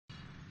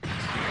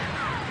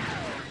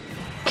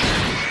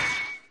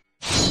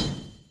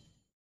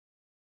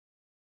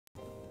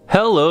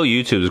Hello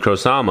YouTube, it's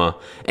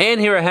Krosama, and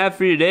here I have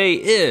for you today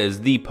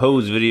is the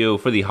pose video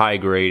for the high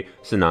grade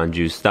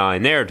Sinanju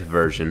Stein narrative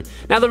version.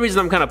 Now the reason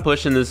I'm kind of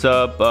pushing this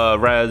up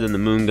rather than the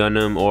Moon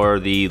Gundam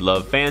or the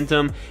Love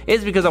Phantom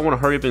is because I want to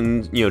hurry up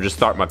and just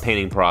start my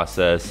painting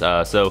process.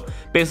 So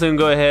basically I'm going to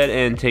go ahead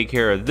and take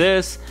care of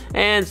this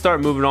and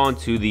start moving on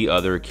to the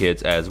other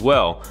kits as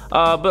well.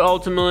 But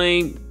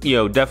ultimately,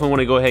 definitely want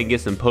to go ahead and get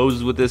some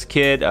poses with this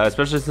kit,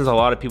 especially since a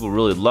lot of people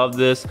really love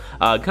this.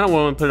 Kind of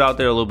want to put it out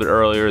there a little bit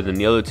earlier than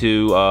the other two.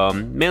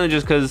 Mainly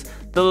just because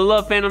the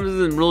Love Phantom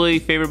isn't really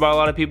favored by a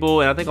lot of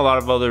people, and I think a lot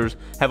of others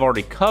have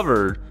already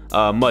covered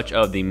much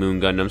of the Moon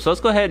Gundam. So let's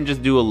go ahead and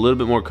just do a little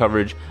bit more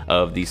coverage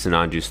of the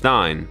Sinanju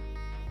Stein.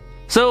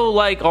 So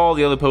like all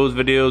the other pose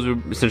videos,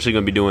 we're essentially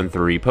going to be doing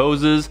 3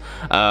 poses.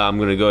 I'm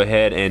going to go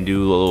ahead and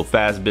do a little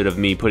fast bit of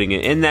me putting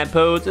it in that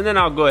pose, and then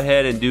I'll go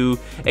ahead and do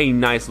a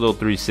nice little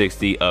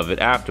 360 of it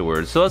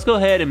afterwards. So let's go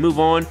ahead and move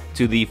on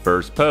to the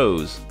first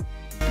pose.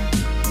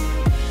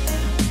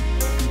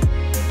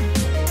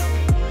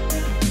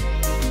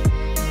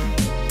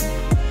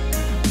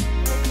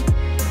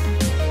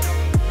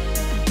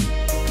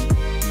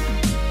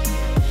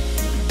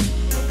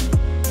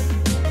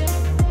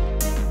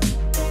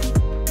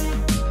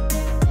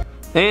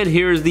 And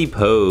here's the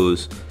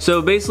pose.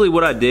 So basically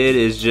what I did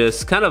is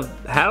just kind of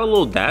had a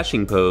little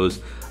dashing pose.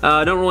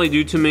 I don't really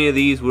do too many of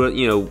these,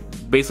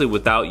 basically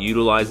without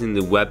utilizing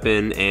the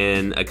weapon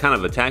and a kind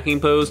of attacking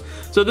pose.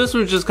 So this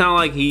one's just kind of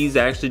like he's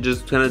actually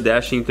just kind of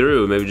dashing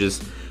through, maybe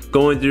just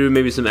going through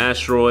maybe some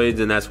asteroids,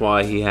 and that's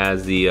why he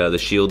has the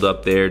shield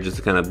up there just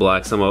to kind of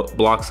block some of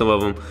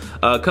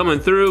them coming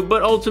through.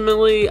 But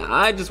ultimately,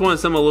 I just wanted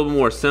something a little bit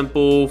more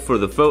simple for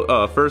the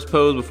first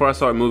pose before I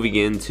start moving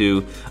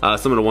into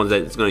some of the ones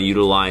that's going to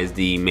utilize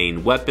the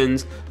main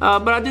weapons.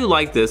 But I do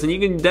like this, and you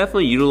can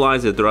definitely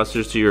utilize the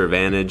thrusters to your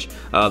advantage,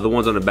 the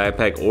ones on the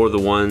backpack or the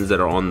ones that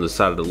are on the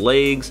side of the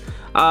legs.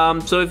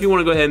 So if you want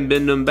to go ahead and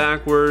bend them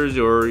backwards,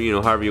 or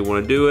however you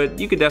want to do it,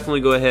 you can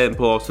definitely go ahead and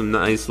pull off some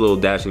nice little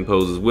dashing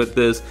poses with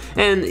this.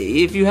 And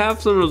if you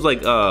have some of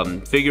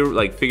those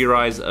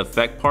figurized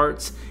effect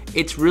parts,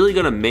 it's really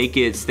gonna make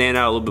it stand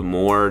out a little bit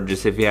more,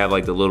 just if you have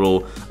like the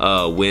little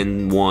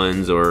wind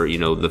ones or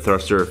the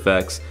thruster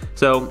effects.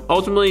 So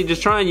ultimately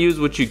just try and use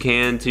what you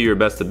can to your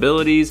best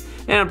abilities,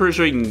 and I'm pretty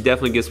sure you can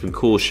definitely get some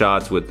cool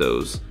shots with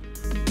those.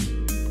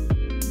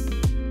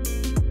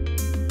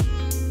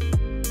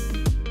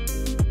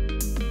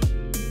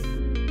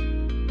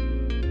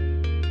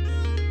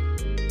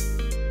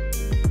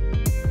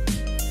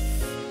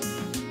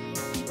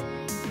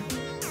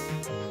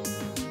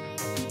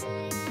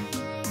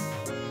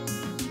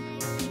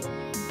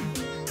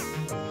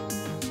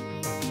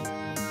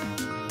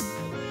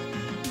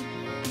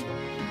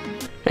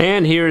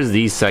 And here's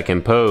the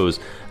second pose.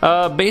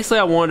 Basically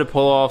I wanted to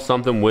pull off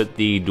something with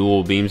the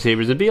dual beam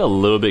sabers and be a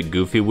little bit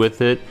goofy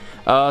with it.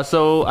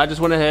 So I just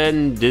went ahead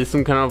and did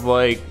some kind of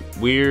like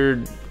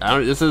weird,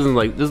 this is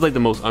like the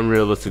most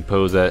unrealistic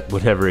pose that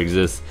would ever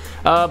exist.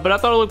 But I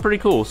thought it looked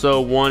pretty cool.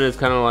 So one is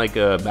kind of like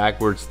a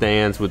backward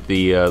stance with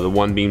the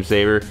one beam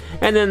saber,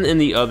 and then in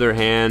the other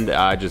hand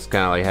I just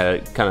kind of like had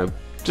it kind of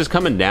just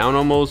coming down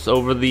almost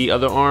over the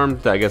other arm,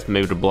 I guess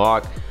maybe to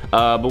block.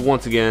 But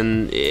once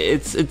again,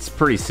 it's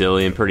pretty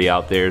silly and pretty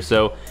out there,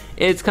 so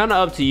it's kind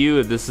of up to you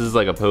if this is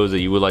like a pose that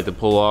you would like to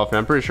pull off. And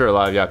I'm pretty sure a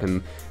lot of y'all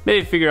can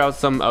maybe figure out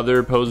some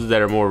other poses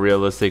that are more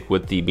realistic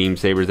with the beam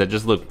sabers that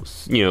just look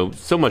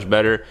so much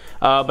better.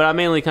 But I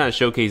mainly kind of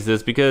showcase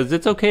this because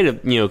it's okay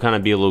to kind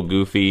of be a little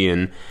goofy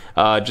and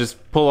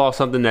just pull off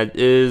something that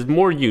is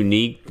more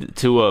unique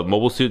to a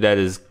mobile suit that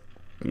is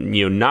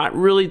not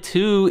really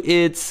to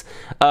its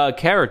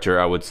character,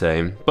 I would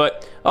say.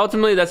 But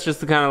ultimately that's just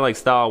the kind of like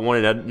style I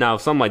wanted. Now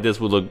something like this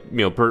would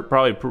look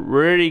probably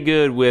pretty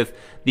good with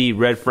the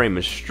red frame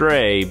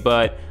Astray,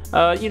 but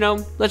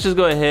let's just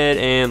go ahead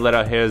and let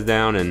our hairs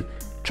down and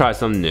try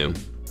something new.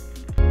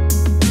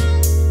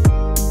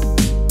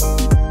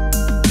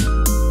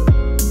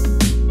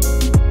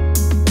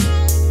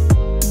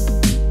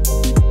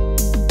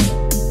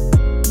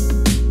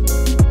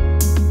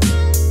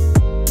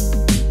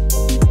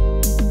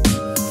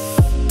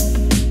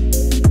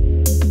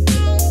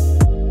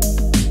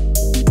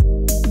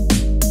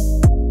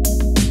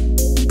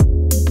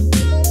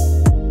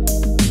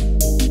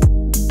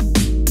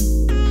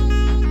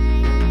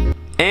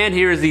 And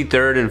here's the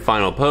third and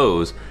final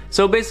pose.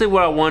 So basically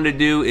what I wanted to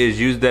do is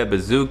use that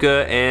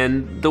bazooka,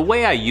 and the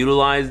way I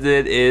utilized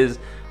it is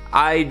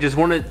I just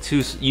wanted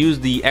to use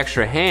the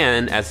extra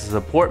hand as a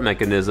support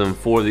mechanism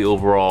for the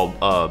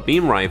overall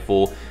beam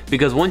rifle,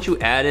 because once you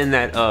add in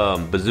that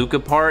bazooka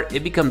part,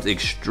 it becomes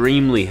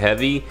extremely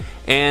heavy,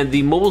 and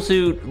the mobile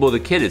suit, well, the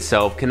kit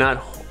itself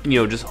cannot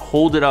just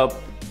hold it up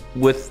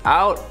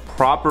without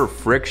proper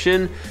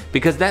friction,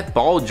 because that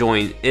ball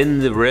joint in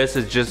the wrist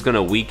is just going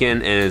to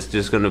weaken and it's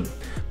just going to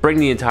bring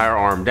the entire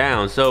arm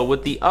down. So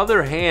with the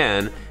other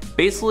hand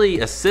basically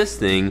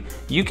assisting,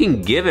 you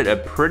can give it a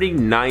pretty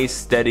nice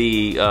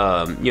steady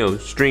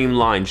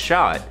streamlined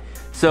shot.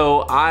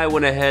 So I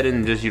went ahead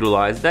and just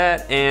utilized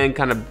that and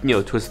kind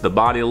of twisted the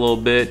body a little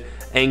bit,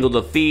 angle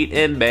the feet,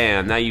 and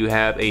bam, now you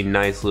have a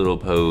nice little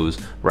pose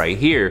right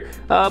here.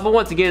 But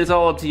once again, it's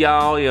all up to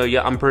y'all. You know,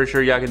 yeah, I'm pretty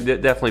sure y'all can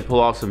definitely pull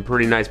off some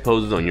pretty nice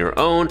poses on your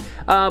own.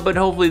 But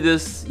hopefully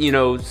this, you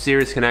know,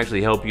 series can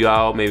actually help you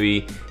out.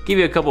 Maybe give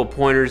you a couple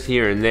pointers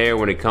here and there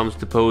when it comes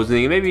to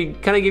posing, and maybe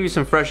kind of give you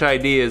some fresh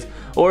ideas.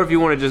 Or if you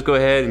want to just go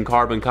ahead and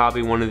carbon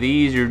copy one of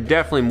these, you're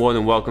definitely more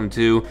than welcome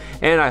to,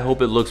 and I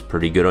hope it looks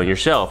pretty good on your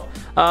shelf.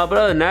 But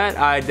other than that,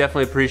 I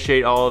definitely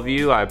appreciate all of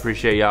you. I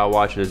appreciate y'all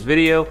watching this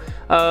video.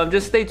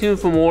 Just stay tuned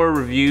for more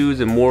reviews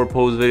and more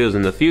pose videos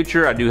in the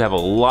future. I do have a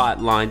lot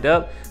lined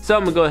up, so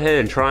I'm gonna go ahead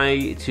and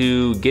try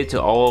to get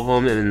to all of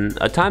them in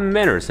a timely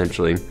manner,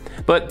 essentially.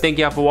 But thank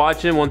y'all for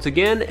watching once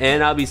again,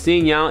 and I'll be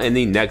seeing y'all in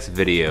the next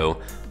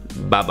video.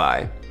 Bye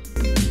bye.